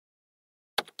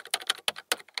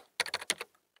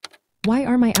Why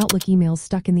are my Outlook emails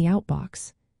stuck in the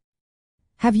Outbox?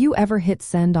 Have you ever hit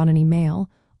send on an email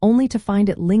only to find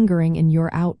it lingering in your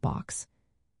Outbox?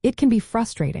 It can be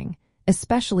frustrating,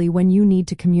 especially when you need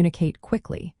to communicate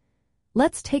quickly.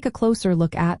 Let's take a closer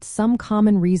look at some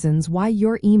common reasons why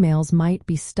your emails might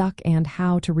be stuck and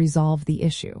how to resolve the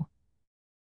issue.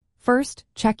 First,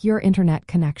 check your internet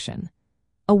connection.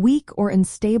 A weak or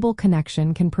unstable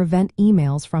connection can prevent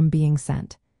emails from being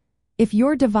sent. If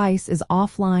your device is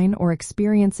offline or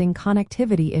experiencing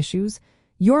connectivity issues,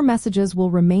 your messages will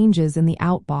remain in the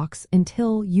Outbox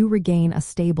until you regain a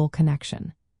stable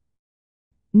connection.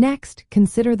 Next,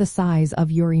 consider the size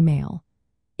of your email.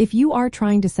 If you are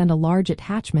trying to send a large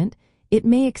attachment, it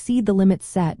may exceed the limit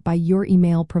set by your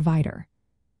email provider.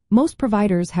 Most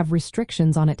providers have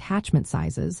restrictions on attachment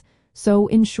sizes, so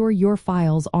ensure your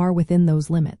files are within those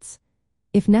limits.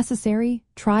 If necessary,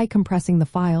 try compressing the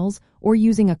files or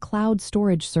using a cloud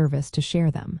storage service to share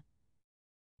them.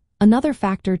 Another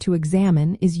factor to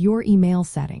examine is your email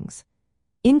settings.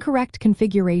 Incorrect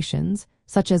configurations,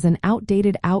 such as an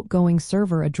outdated outgoing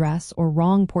server address or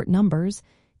wrong port numbers,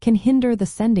 can hinder the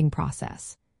sending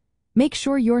process. Make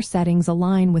sure your settings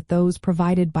align with those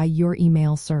provided by your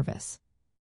email service.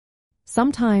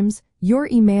 Sometimes, your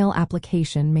email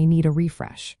application may need a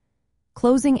refresh.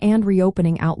 Closing and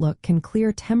reopening Outlook can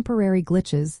clear temporary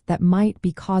glitches that might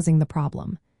be causing the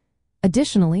problem.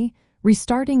 Additionally,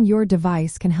 restarting your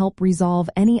device can help resolve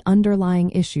any underlying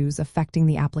issues affecting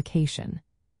the application.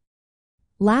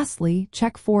 Lastly,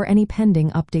 check for any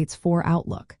pending updates for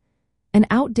Outlook. An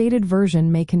outdated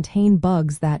version may contain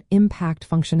bugs that impact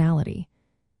functionality.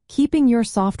 Keeping your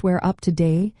software up to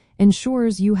date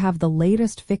ensures you have the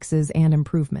latest fixes and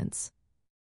improvements.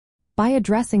 By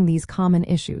addressing these common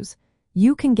issues,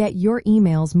 you can get your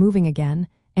emails moving again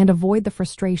and avoid the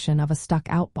frustration of a stuck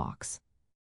Outbox.